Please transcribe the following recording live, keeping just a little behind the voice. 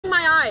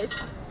eyes.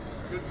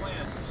 Good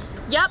plan.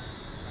 Yep.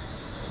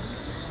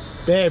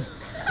 Babe,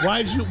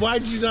 why'd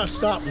you not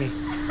stop me?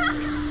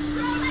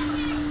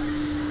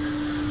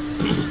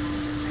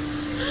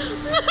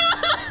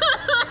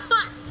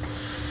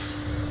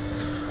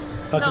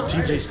 How come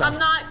TJ stopped? I'm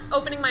not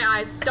opening my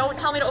eyes. Don't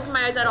tell me to open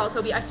my eyes at all,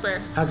 Toby, I swear.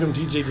 How come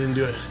TJ didn't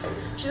do it?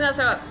 She's gonna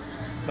throw up.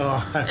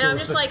 Oh, And I'm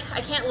just like,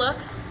 I can't look.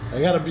 I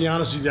gotta be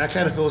honest with you, I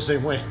kind of feel the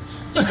same way.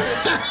 You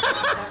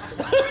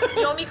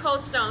owe me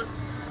Cold Stone.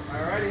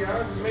 Alrighty,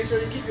 y'all. Just make sure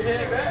you keep your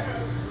head back.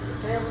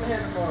 Hands on the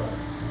handlebar.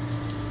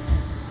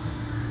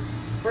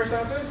 First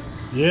time, too?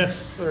 Yes,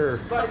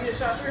 sir. About to get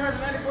shot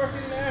 394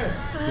 feet in the air.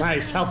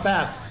 Nice. How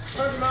fast?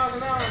 100 miles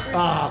an hour.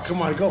 Ah,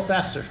 come on, go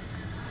faster.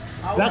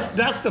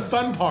 That's the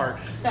fun part.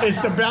 It's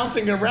the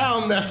bouncing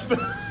around. That's the.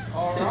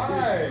 All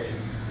right.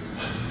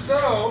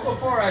 So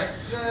before I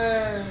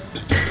say.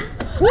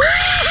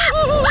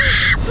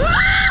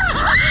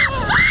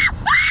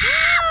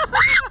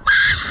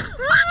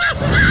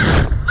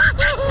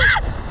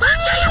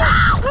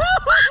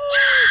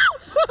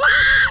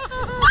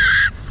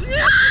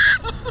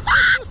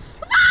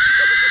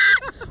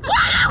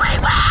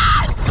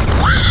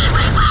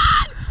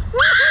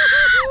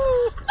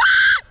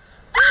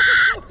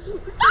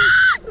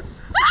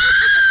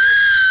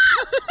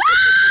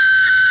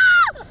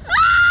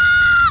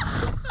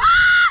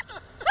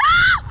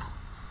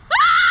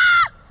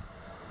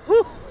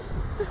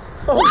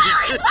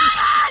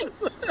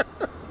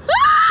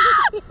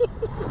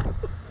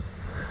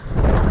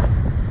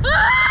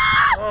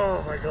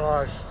 Oh my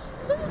gosh.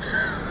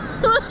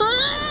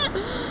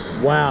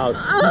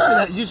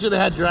 Wow. You should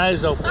have had your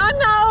eyes open. I'm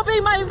not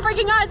opening my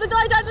freaking eyes until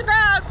I touch the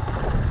ground.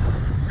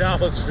 That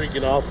was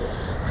freaking awesome.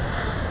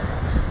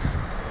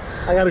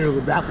 I gotta go to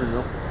the bathroom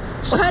though.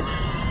 Shut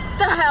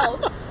the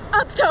hell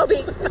up,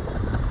 Toby.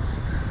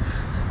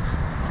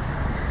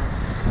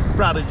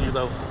 Proud of you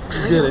though.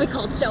 You You did owe me it.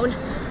 Cold Stone.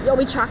 You owe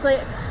me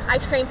chocolate,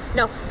 ice cream,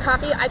 no,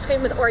 coffee, ice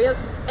cream with Oreos,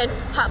 and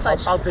hot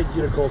fudge. I'll take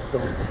you to Cold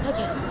Stone.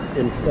 Okay.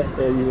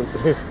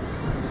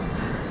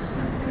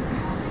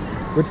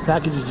 Which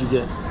package did you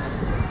get?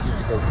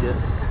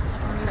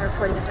 I'm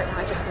recording this right now,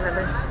 I just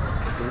remembered.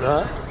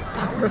 Huh?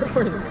 We're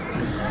recording.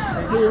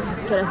 Please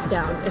get us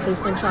down. If they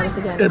slingshot us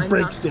again, It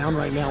breaks down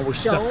right now. We're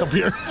stuck up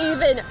here.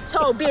 Even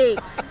Toby.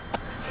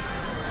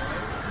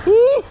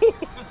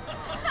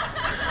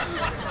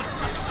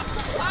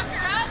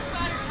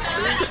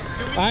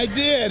 I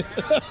did.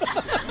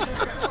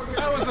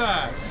 How was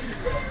that?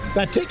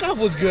 That takeoff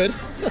was good.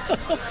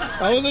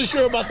 I wasn't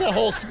sure about that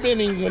whole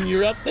spinning when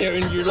you're up there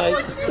and you're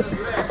like,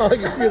 all I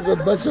can see is a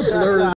bunch of blurs.